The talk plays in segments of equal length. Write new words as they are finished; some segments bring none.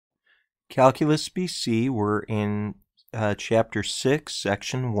Calculus BC, we're in Chapter 6,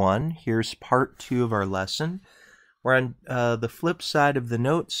 Section 1. Here's Part 2 of our lesson. We're on the flip side of the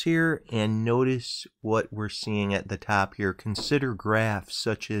notes here, and notice what we're seeing at the top here. Consider graphs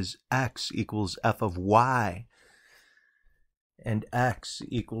such as x equals f of y and x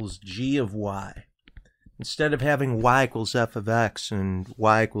equals g of y. Instead of having y equals f of x and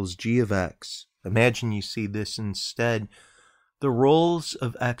y equals g of x, imagine you see this instead. The roles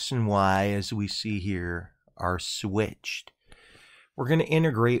of x and y, as we see here, are switched. We're going to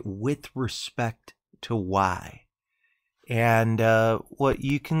integrate with respect to y. And what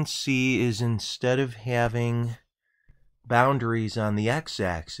you can see is instead of having boundaries on the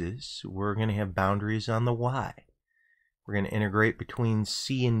x-axis, we're going to have boundaries on the y. We're going to integrate between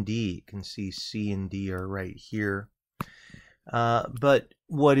c and d. You can see c and d are right here. But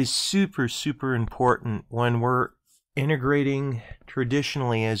what is super important when we're integrating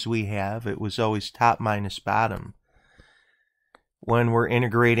traditionally as we have, it was always top minus bottom. When we're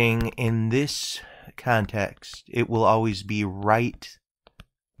integrating in this context, it will always be right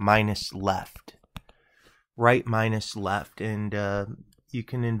minus left. Right minus left. And you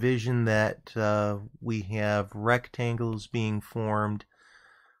can envision that we have rectangles being formed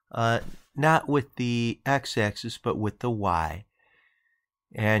not with the x-axis but with the y.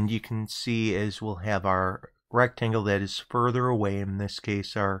 And you can see as we'll have our rectangle that is further away, in this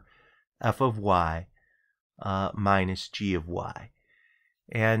case our f of y minus g of y.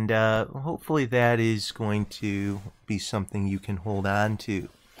 And hopefully that is going to be something you can hold on to.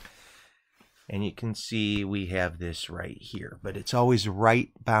 And you can see we have this right here, but it's always right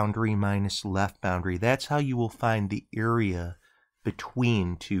boundary minus left boundary. That's how you will find the area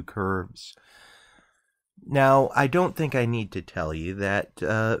between two curves. Now, I don't think I need to tell you that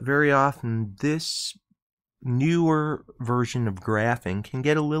very often this newer version of graphing can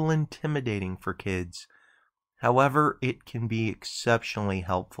get a little intimidating for kids. However, it can be exceptionally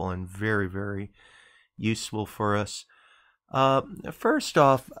helpful and very useful for us. First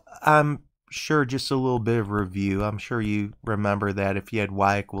off, I'm sure just a little bit of review. I'm sure you remember that if you had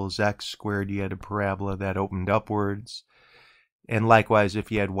y equals x squared, you had a parabola that opened upwards. And likewise,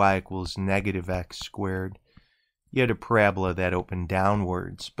 if you had y equals negative x squared, you had a parabola that opened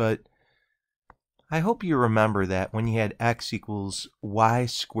downwards. But I hope you remember that when you had x equals y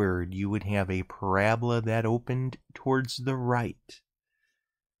squared, you would have a parabola that opened towards the right.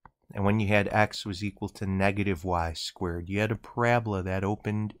 And when you had x was equal to negative y squared, you had a parabola that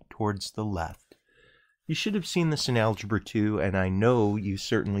opened towards the left. You should have seen this in Algebra 2, and I know you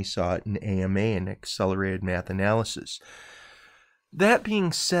certainly saw it in AMA and Accelerated Math Analysis. That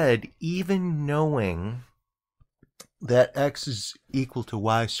being said, even knowing that x is equal to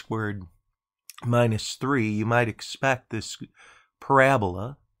y squared minus 3, you might expect this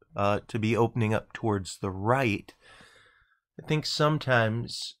parabola to be opening up towards the right. I think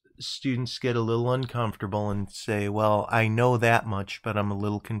sometimes students get a little uncomfortable and say, well, I know that much, but I'm a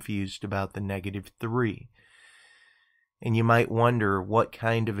little confused about the negative 3. And you might wonder what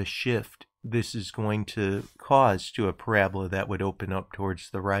kind of a shift this is going to cause to a parabola that would open up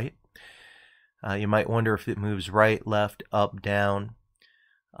towards the right. You might wonder if it moves right, left, up, down.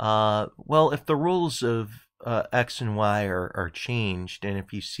 Well, if the rules of x and y are changed, and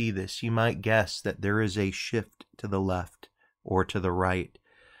if you see this, you might guess that there is a shift to the left or to the right.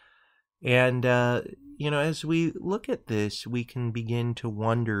 And, as we look at this, we can begin to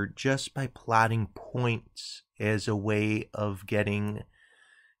wonder just by plotting points as a way of getting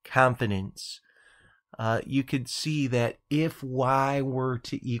confidence. You could see that if y were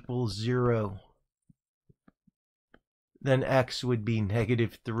to equal 0, then x would be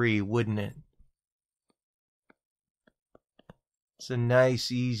negative 3, wouldn't it? It's a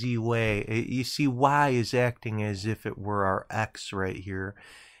nice, easy way. You see, y is acting as if it were our x right here.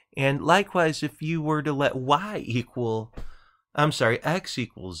 And likewise, if you were to let x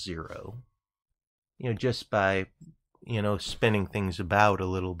equals 0, just by, spinning things about a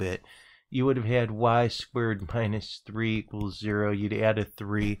little bit, you would have had y squared minus 3 equals 0. You'd add a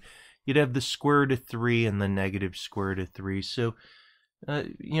 3. You'd have the square root of 3 and the negative square root of 3. So,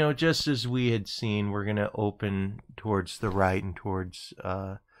 just as we had seen, we're going to open towards the right and towards,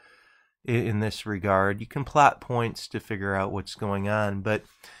 in this regard. You can plot points to figure out what's going on. But,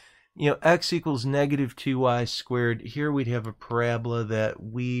 x equals negative 2y squared. Here we'd have a parabola that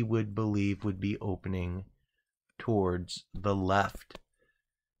we would believe would be opening towards the left.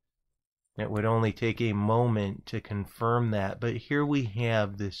 It would only take a moment to confirm that, but here we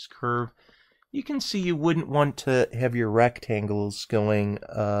have this curve. You can see you wouldn't want to have your rectangles going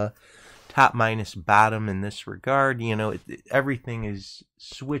top minus bottom in this regard. You know, everything is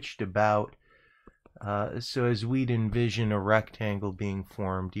switched about. So as we'd envision a rectangle being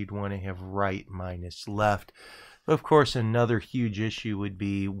formed, you'd want to have right minus left. Of course, another huge issue would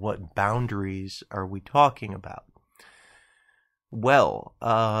be, what boundaries are we talking about? Well,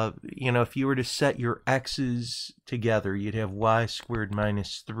 you know, if you were to set your x's together, you'd have y squared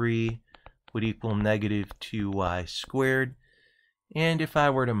minus 3 would equal negative 2y squared. And if I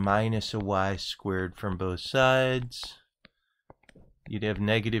were to minus a y squared from both sides, you'd have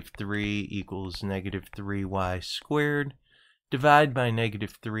negative 3 equals negative 3y squared. Divide by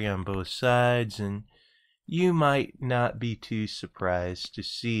negative 3 on both sides, and you might not be too surprised to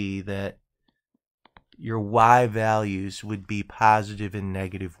see that your y values would be positive and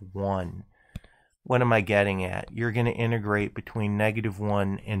negative 1. What am I getting at? You're going to integrate between negative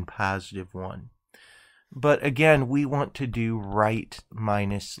 1 and positive 1. But again, we want to do right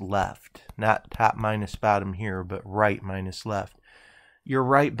minus left. Not top minus bottom here, but right minus left. Your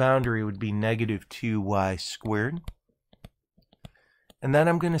right boundary would be negative 2y squared. And then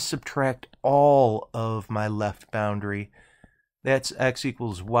I'm going to subtract all of my left boundary. That's x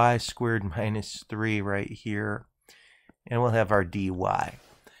equals y squared minus 3 right here. And we'll have our dy.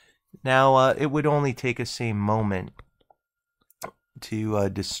 Now, it would only take us a moment to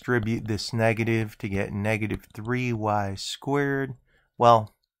distribute this negative to get negative 3y squared.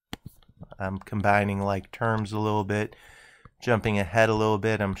 Well, I'm combining like terms a little bit, jumping ahead a little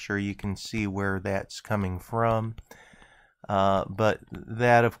bit. I'm sure you can see where that's coming from. But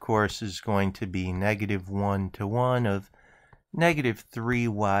that, of course, is going to be negative 1 to 1 of negative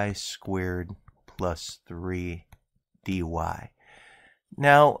 3y squared plus 3 dy.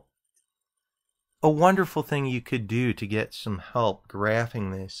 Now, a wonderful thing you could do to get some help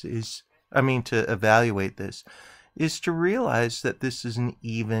graphing this is, to evaluate this, is to realize that this is an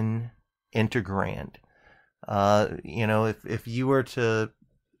even integrand. You know, if you were to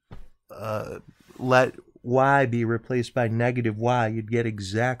let y be replaced by negative y, you'd get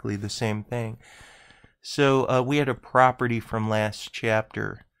exactly the same thing. So we had a property from last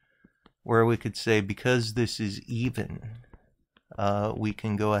chapter where we could say, because this is even, we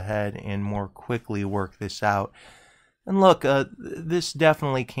can go ahead and more quickly work this out. And look, this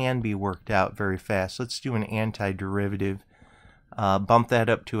definitely can be worked out very fast. Let's do an antiderivative. Bump that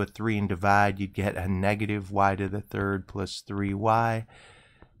up to a 3 and divide. You'd get a negative y to the third plus 3y.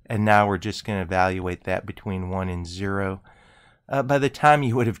 And now we're just going to evaluate that between 1 and 0. By the time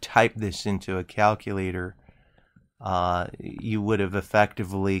you would have typed this into a calculator, you would have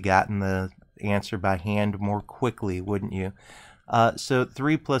effectively gotten the answer by hand more quickly, wouldn't you? So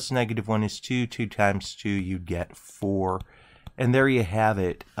 3 plus negative 1 is 2. 2 times 2, you'd get 4. And there you have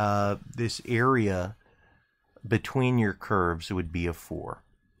it. This area between your curves would be a 4.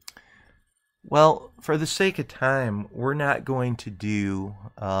 Well, for the sake of time, we're not going to do,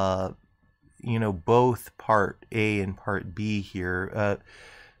 both Part A and Part B here.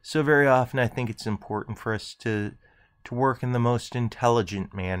 So very often I think it's important for us to work in the most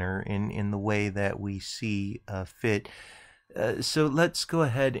intelligent manner in the way that we see fit. So let's go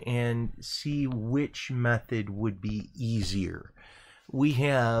ahead and see which method would be easier. We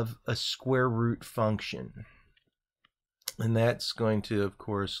have a square root function. And that's going to, of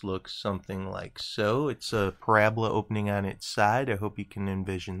course, look something like so. It's a parabola opening on its side. I hope you can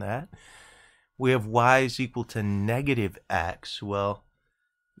envision that. We have y is equal to negative x. Well,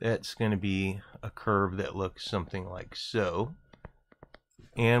 that's going to be a curve that looks something like so.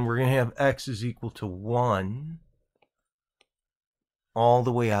 And we're going to have x is equal to 1 all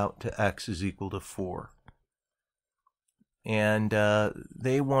the way out to x is equal to 4. And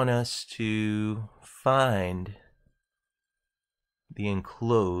they want us to find the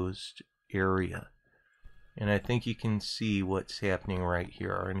enclosed area. And I think you can see what's happening right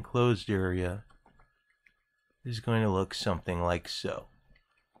here. Our enclosed area is going to look something like so.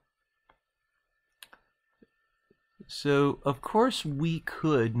 So, of course, we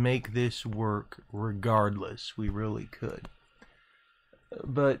could make this work regardless. We really could.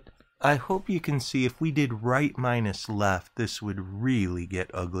 But I hope you can see if we did right minus left, this would really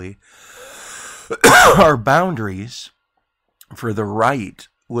get ugly. Our boundaries for the right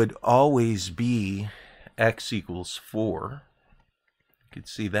would always be x equals 4. You could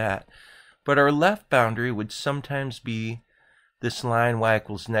see that. But our left boundary would sometimes be this line y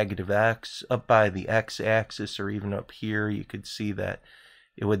equals negative x up by the x-axis, or even up here. You could see that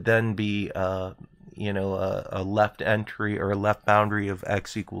it would then be a left entry or a left boundary of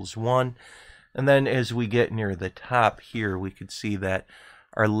x equals 1. And then as we get near the top here, we could see that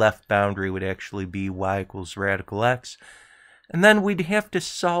our left boundary would actually be y equals radical x. And then we'd have to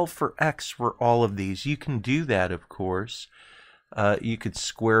solve for x for all of these. You can do that, of course. You could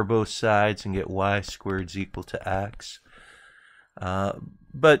square both sides and get y squared is equal to x.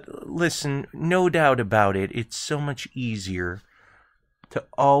 But listen, no doubt about it, it's so much easier to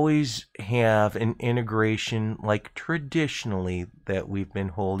always have an integration like traditionally that we've been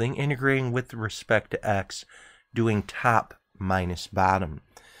holding, integrating with respect to x, doing top minus bottom.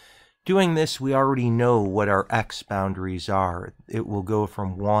 Doing this, we already know what our x boundaries are. It will go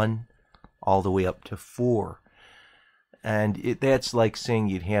from 1 all the way up to 4. And that's like saying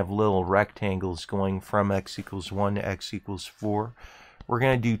you'd have little rectangles going from x equals 1 to x equals 4. We're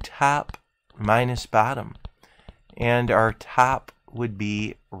going to do top minus bottom. And our top would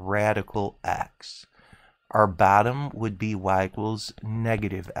be radical x. Our bottom would be y equals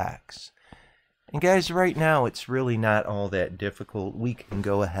negative x. And guys, right now it's really not all that difficult. We can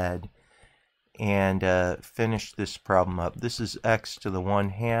go ahead and finish this problem up. This is x to the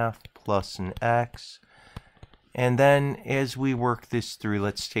 1/2 plus an x. And then as we work this through,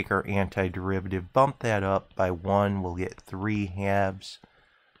 let's take our antiderivative, bump that up by 1. We'll get 3/2.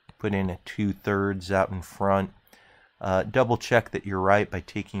 Put in a 2/3 out in front. Double check that you're right by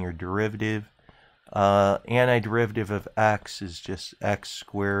taking your derivative. Antiderivative of x is just x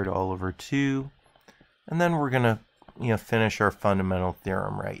squared all over 2. And then we're going to finish our fundamental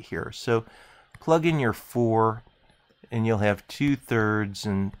theorem right here. So plug in your 4, and you'll have 2/3,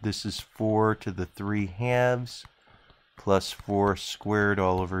 and this is 4 to the 3/2 plus 4 squared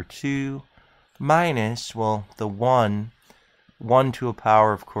all over 2 minus, well, the 1. 1 to a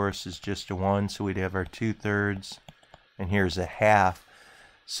power, of course, is just a 1, so we'd have our 2/3, and here's a 1/2.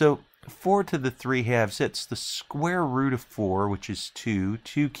 So 4 to the 3/2, that's the square root of 4, which is 2.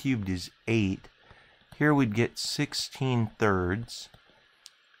 2 cubed is 8. Here we'd get 16/3.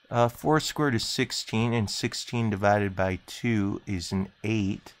 4 squared is 16, and 16 divided by 2 is an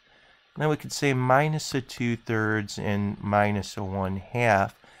 8. Now we could say minus a 2/3 and minus a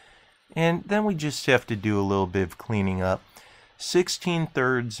 1/2. And then we just have to do a little bit of cleaning up.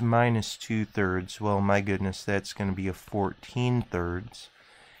 16/3 minus 2/3, well, my goodness, that's going to be a 14/3.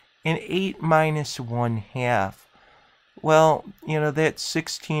 And 8 minus 1/2, well, that's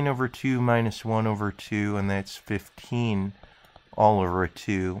 16 over 2 minus 1 over 2, and that's 15 all over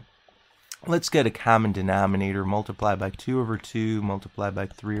 2. Let's get a common denominator. Multiply by 2 over 2, multiply by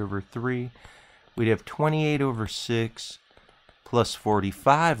 3 over 3. We'd have 28 over 6 plus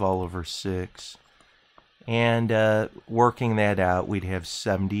 45 all over 6. And working that out, we'd have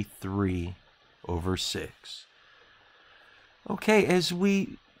 73 over 6. Okay, as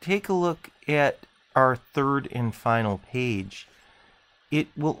we take a look at our third and final page, it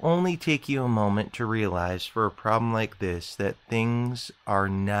will only take you a moment to realize for a problem like this that things are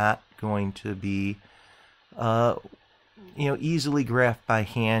not going to be easily graphed by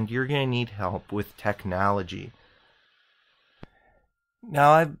hand. You're going to need help with technology.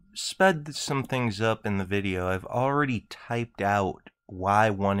 Now, I've sped some things up in the video. I've already typed out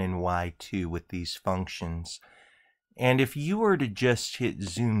y1 and y2 with these functions. And if you were to just hit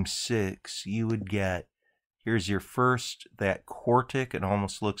zoom 6, you would get, here's your first, that quartic. It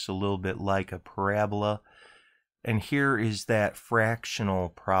almost looks a little bit like a parabola. And here is that fractional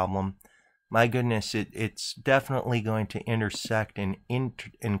problem. My goodness, it's definitely going to intersect and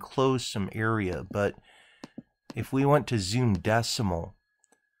enclose some area, but if we went to zoom decimal,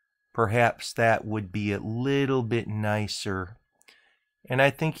 perhaps that would be a little bit nicer. And I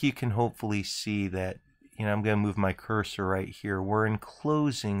think you can hopefully see that, I'm going to move my cursor right here. We're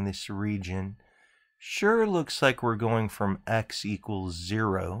enclosing this region. Sure looks like we're going from x equals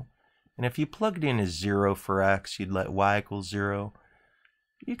 0. And if you plugged in a 0 for x, you'd let y equal 0.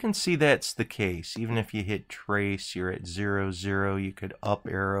 You can see that's the case. Even if you hit trace, you're at 0, 0. You could up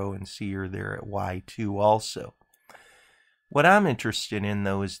arrow and see you're there at y2 also. What I'm interested in,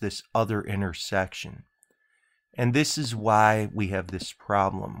 though, is this other intersection. And this is why we have this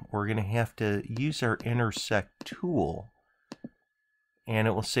problem. We're going to have to use our intersect tool. And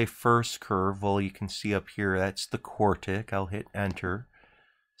it will say first curve. Well, you can see up here, that's the quartic. I'll hit enter.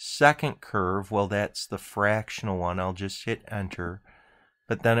 Second curve, well, that's the fractional one. I'll just hit enter.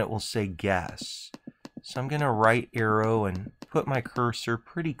 But then it will say guess. So I'm going to right arrow and put my cursor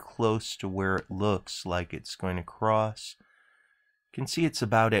pretty close to where it looks like it's going to cross. You can see it's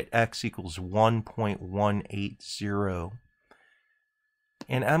about at x equals 1.180.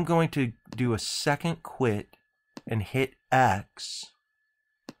 And I'm going to do a second quit and hit X.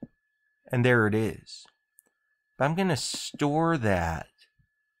 And there it is. But I'm going to store that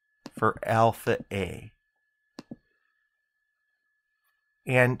for alpha A.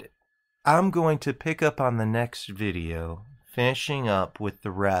 And I'm going to pick up on the next video, finishing up with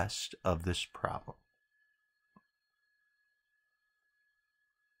the rest of this problem.